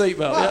elastic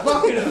seatbelt. That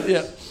fucking hurts.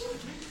 Yeah.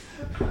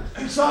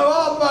 So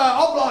I'm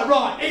like,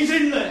 right, he's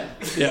in there.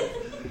 Yeah.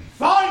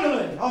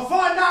 Finally, I'll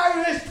find out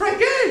who this prick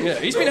is. Yeah,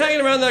 he's been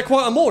hanging around there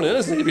quite a morning,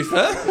 hasn't he, to be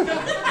fair?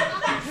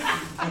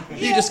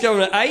 You just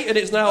going at 8 and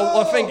it's now,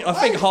 I think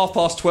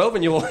 12:30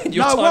 in your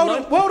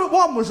timeline. World at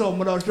 1 was on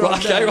when I was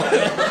driving down.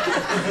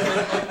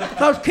 Right.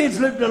 Those kids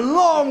lived a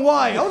long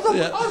way. I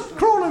was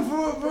crawling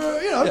for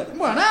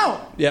an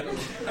hour. Yeah.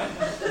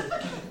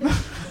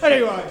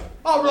 Anyway,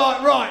 I'm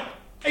like, right,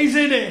 he's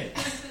in here.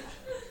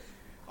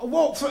 I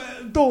walk through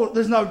the door,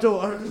 there's no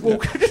door, I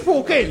just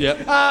walk in.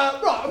 Yeah.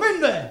 Right, I'm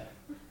in there.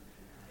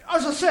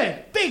 As I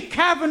said, big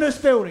cavernous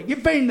building.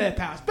 You've been there,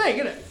 pal. It's big,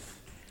 isn't it?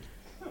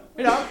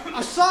 You know,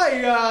 I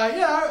say,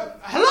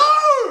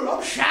 hello!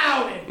 I'm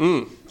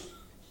shouting.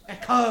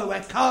 Echo,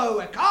 echo,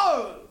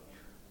 echo.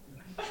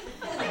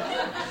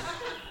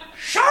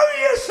 Show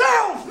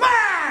yourself,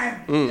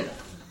 man!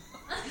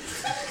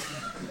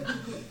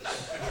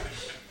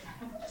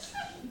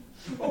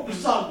 All of a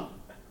sudden,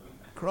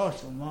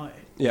 Christ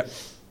almighty. Yeah.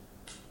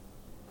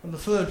 From the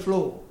 3rd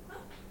floor.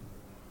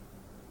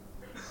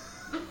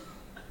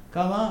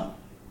 Come on.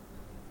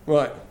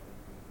 Right.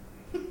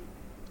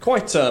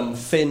 Quite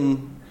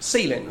thin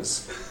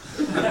ceilings.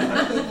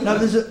 No,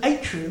 there's an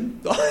atrium.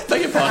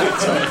 Beg your pardon,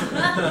 sorry.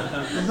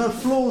 There's no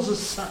floors as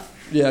such.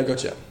 Yeah, I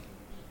gotcha.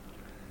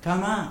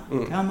 Come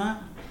on, come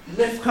on.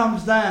 Lift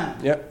comes down.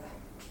 Yep.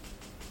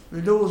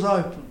 The door's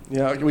open.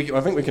 Yeah,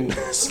 I think we can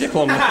skip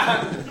on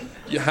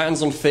your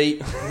hands on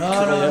feet.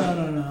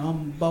 No,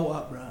 I'm bolt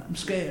upright. I'm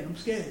scared.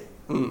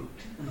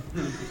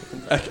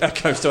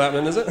 Echo's still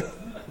happening, is it?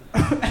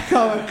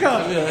 Echo.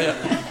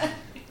 Yeah.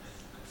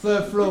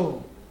 3rd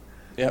floor.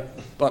 Yep.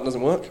 Button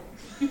doesn't work.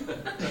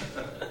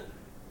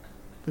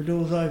 The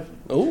door's open.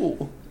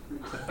 Ooh.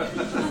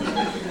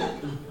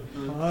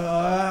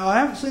 I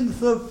haven't seen the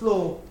 3rd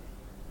floor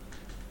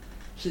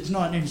since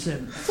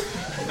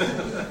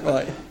 1970.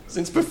 Right.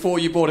 Since before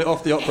you bought it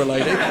off the opera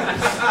lady.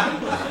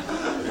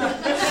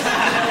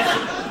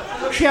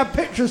 She had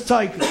pictures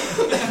taken.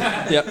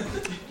 Yep.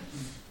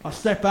 I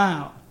step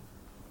out.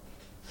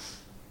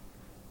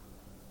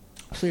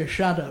 I see a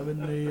shadow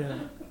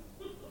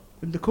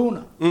in the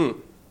corner.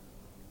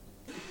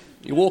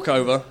 You walk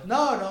over.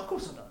 No, of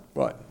course I don't.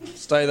 Right.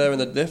 Stay there in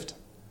the lift.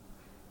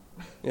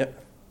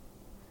 Yep.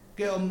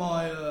 Get on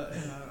my,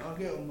 I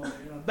get on my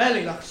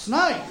belly like a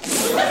snake.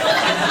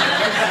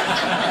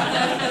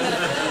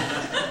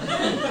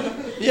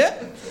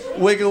 Yeah.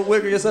 Wiggle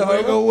yourself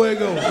over.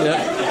 Wiggle.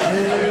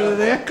 Yeah.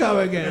 The echo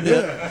again.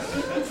 Yeah.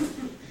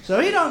 So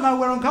he don't know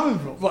where I'm coming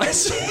from. Right.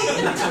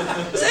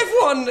 Does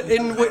everyone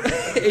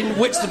in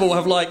Whitstable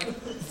have like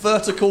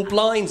vertical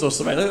blinds or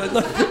something?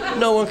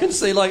 No one can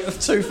see like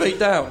 2 feet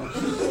down.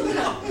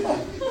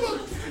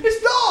 It's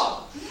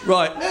dark.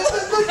 Right.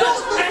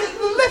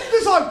 The lift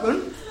is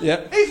open.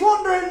 Yeah. He's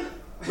wondering.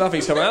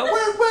 Nothing's come out.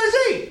 Where's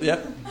he? Yeah.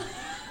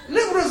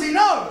 Little does he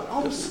know,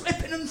 I'm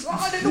slipping and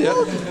sliding in the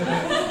water.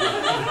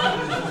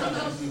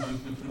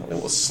 A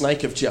little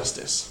snake of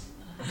justice.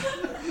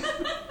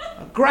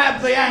 I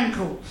grab the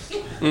ankles.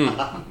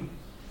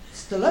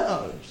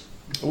 Stilettos.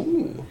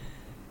 Ooh.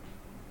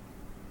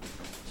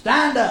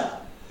 Stand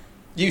up.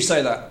 You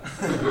say that.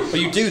 Or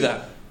you do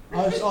that.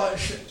 They say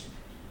it.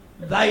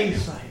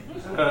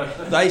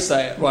 They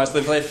say it. Right,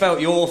 so they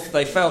felt your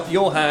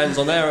hands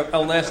on their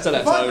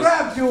stilettos. If I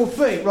grabbed your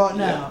feet right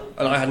now,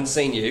 and I hadn't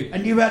seen you,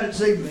 and you hadn't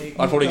seen me,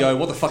 I'd probably go,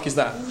 what the fuck is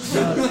that?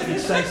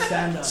 You'd say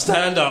stand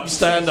up.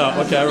 Stand up.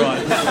 Okay,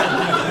 right.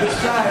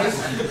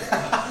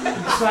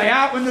 You'd say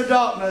out in the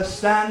darkness,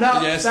 stand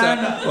up, Yeah,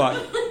 stand up. Right.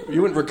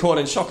 You wouldn't record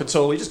in shock at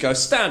all, you just go,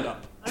 stand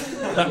up.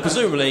 That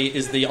presumably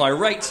is the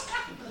irate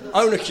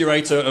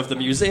owner-curator of the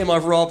museum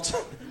I've robbed,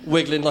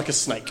 wiggling like a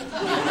snake.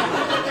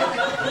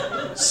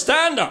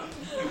 Stand up!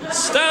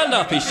 Stand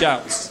up, he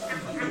shouts.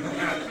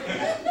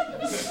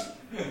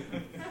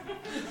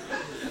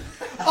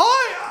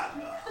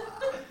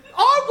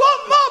 I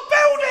want my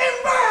building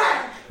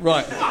back!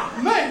 Right.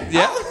 Me?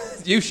 Yeah?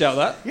 You shout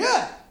that?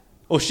 Yeah.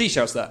 Or she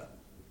shouts that?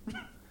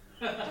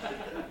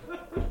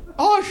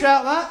 I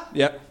shout that.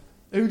 Yep.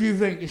 Who do you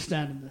think is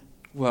standing there?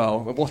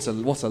 Well, what a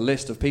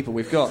list of people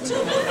we've got.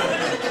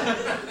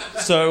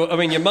 So, I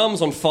mean, your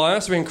mum's on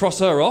fire, so we can cross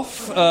her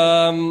off.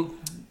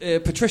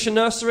 Patricia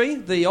Nursery,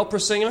 the opera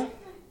singer.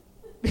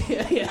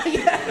 Yeah,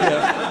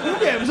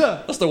 it was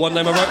her. That's the one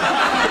name I wrote.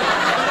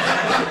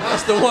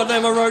 That's the one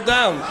name I wrote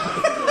down.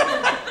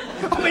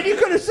 I mean, you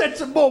could have said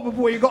some more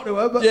before you got to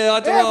her, but yeah, I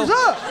don't know. It was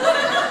her.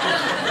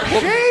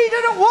 She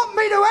didn't want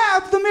me to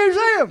have the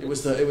museum.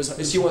 It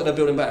was. She wanted her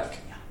building back,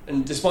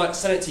 and despite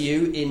sending it to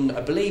you in,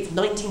 I believe,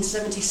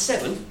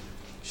 1977,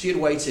 she had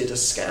waited a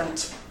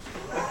scant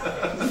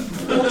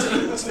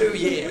 42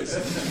 years.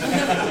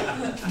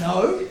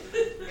 No,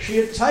 she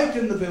had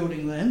taken the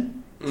building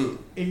then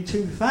in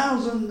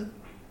 2000.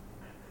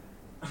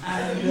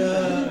 And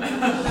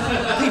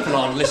people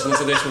aren't listening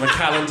to this with a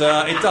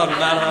calendar. It doesn't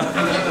matter.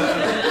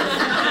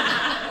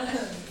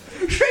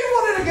 She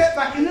wanted to get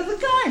back into the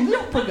game, the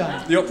opera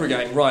game. The opera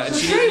game, right? And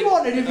so she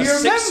wanted, if you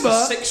remember,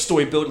 a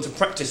six-story building to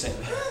practice in.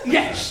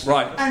 Yes.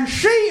 Right. And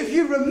she, if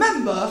you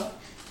remember,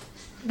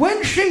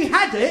 when she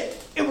had it,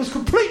 it was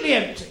completely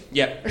empty.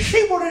 Yeah. And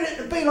she wanted it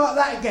to be like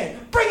that again.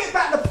 Bring it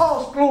back to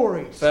past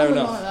glory. Fair Something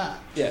enough. like that.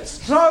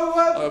 Yes. So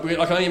I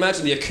can only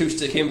imagine the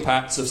acoustic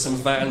impacts of some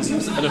vans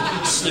and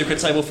a snooker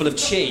table full of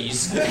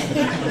cheese. I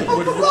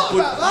forgot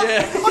about that.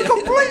 Yeah.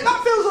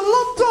 That feels a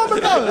long time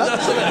ago.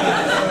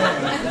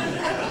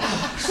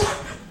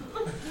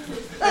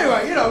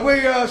 Anyway,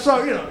 we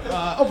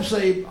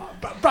obviously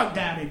broke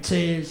down in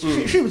tears.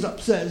 She was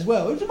upset as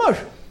well. It was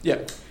emotional. Yeah.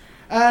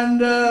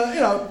 And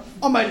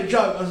I made a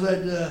joke. I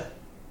said,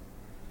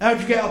 "How'd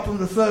you get up on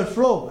the 3rd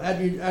floor?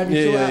 How'd you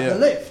sort out the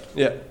lift?"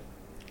 Yeah.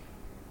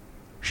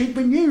 She'd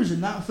been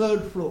using that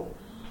 3rd floor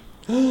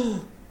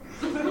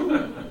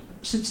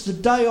since the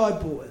day I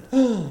bought it.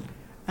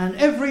 And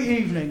every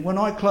evening when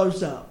I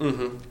closed up,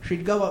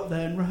 she'd go up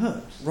there and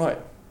rehearse. Right.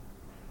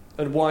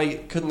 And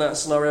why couldn't that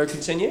scenario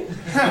continue?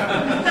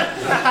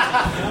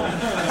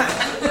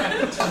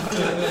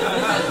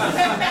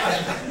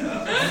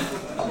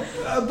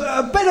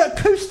 Better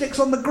acoustics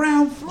on the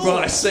ground floor.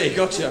 Right, I see.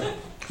 Gotcha. And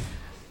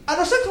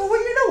I said to her,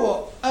 well, you know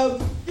what?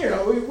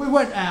 We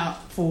went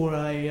out for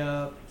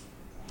a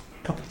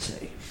cup of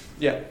tea.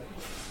 Yeah.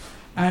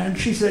 And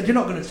she said, you're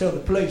not going to tell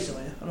the police,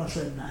 are you? And I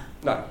said, no.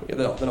 No,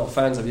 they're not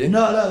fans of you.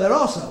 No, they're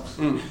arseholes.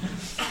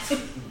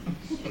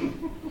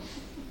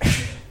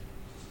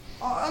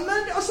 And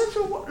then I said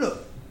to her,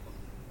 look,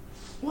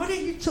 why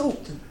didn't you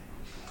talk to me?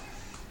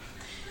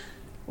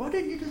 Why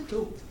didn't you just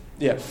talk to me?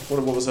 Yeah.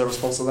 What was her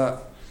response to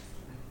that?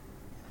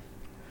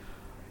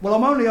 Well,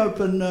 I'm only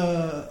open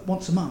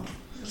once a month.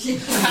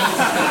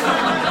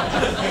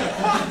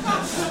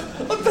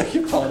 I beg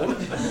your pardon?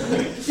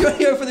 You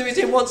only open the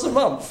museum once a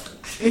month?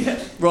 Yeah.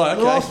 Right,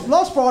 okay.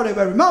 Last Friday of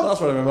every month. Last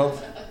Friday of every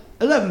month.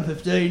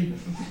 11:15.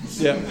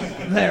 Yeah.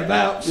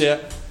 Thereabouts. Yeah.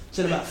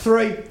 Till about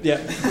 3.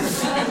 Yeah.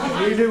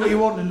 You do what you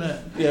want in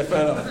there. Yeah,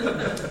 fair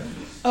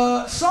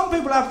enough. Some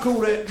people have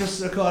called it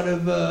just a kind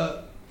of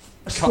a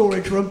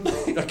storage room.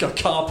 Like a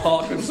car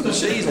park with some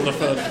cheese on the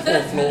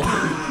 4th floor.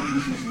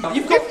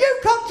 If you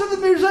come to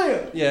the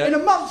museum in a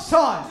month's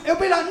time, it'll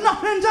be like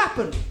nothing's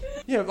happened.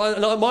 Yeah,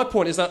 my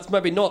point is that's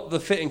maybe not the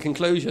fitting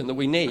conclusion that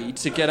we need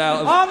to get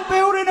out of... I'm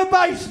building a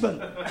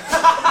basement.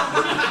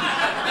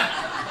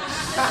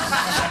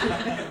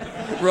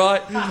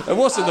 Right, and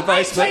what's in the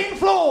basement? 18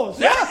 floors,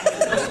 yeah?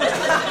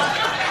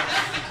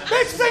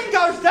 This thing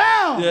goes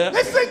down. Yeah.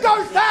 This thing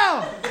goes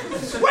down.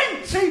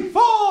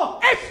 24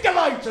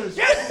 escalators,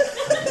 yes?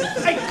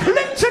 A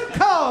Clinton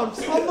cards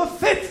on the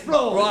 5th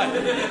floor. Right.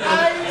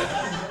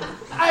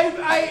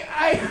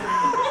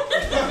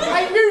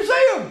 A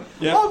museum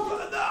Yeah.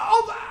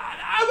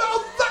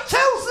 that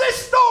tells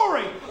this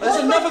story. There's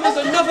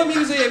another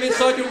museum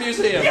inside your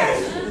museum. Yes,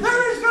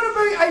 there is going to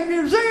be a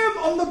museum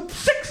on the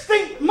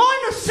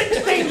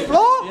 16th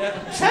floor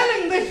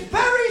telling this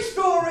very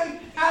story,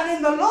 and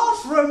in the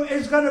last room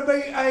is going to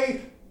be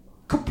a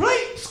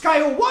complete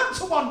scale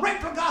 1-to-1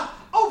 replica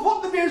of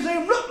what the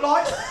museum looked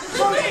like.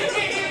 So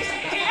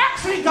it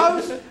actually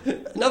goes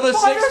another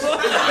 6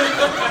 floors.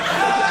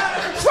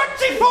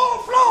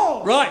 24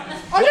 floors. Right.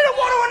 I didn't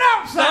want to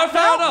announce that. No,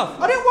 fair enough.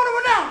 I didn't want to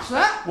announce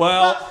that.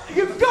 Well, but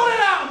you've got it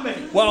out of me.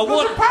 Well,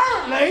 because what?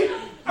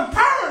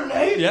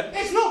 Apparently,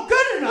 it's not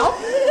good enough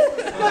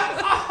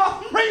that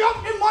I'm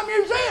re-upping my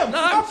museum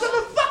after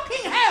the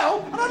fucking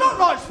hell, and I don't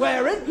like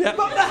swearing,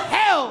 but the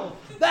hell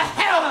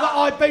that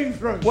I've been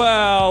through.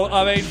 Well,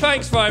 I mean,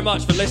 thanks very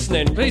much for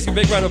listening. Please give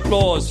a big round of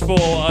applause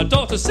for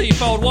Dr.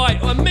 Seafold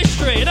White, another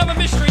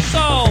mystery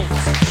solved.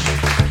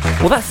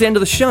 Well, that's the end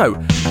of the show.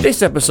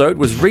 This episode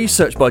was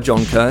researched by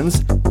John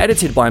Kearns,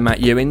 edited by Matt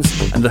Ewins,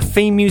 and the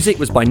theme music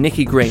was by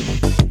Nikki Green.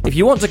 If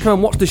you want to come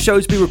and watch the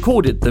shows be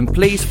recorded, then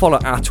please follow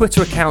our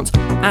Twitter account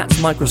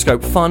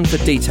 @MicroscopeFun for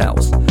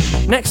details.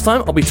 Next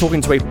time, I'll be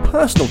talking to a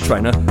personal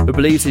trainer who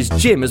believes his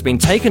gym has been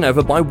taken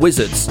over by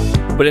wizards.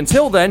 But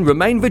until then,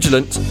 remain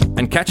vigilant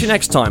and catch you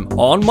next time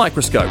on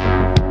Microscope.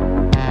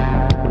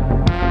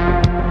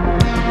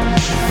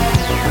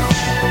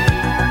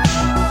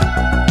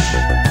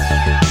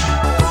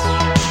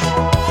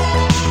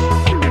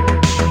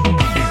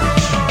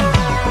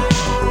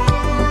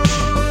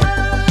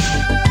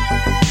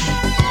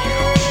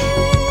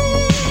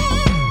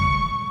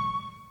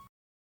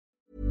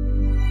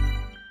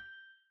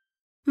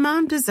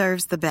 Mom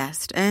deserves the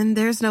best, and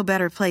there's no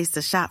better place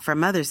to shop for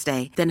Mother's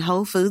Day than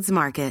Whole Foods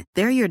Market.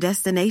 They're your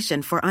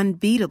destination for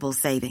unbeatable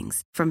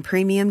savings, from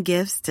premium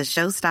gifts to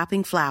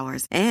show-stopping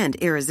flowers and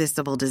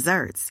irresistible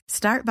desserts.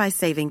 Start by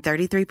saving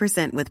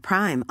 33% with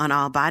Prime on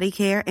all body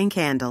care and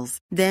candles.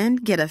 Then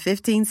get a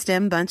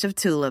 15-stem bunch of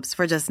tulips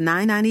for just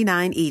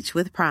 $9.99 each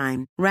with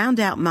Prime. Round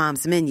out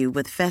Mom's menu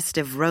with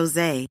festive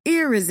rosé,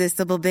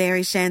 irresistible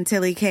berry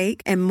chantilly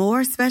cake, and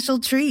more special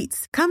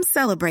treats. Come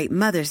celebrate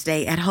Mother's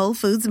Day at Whole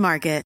Foods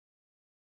Market.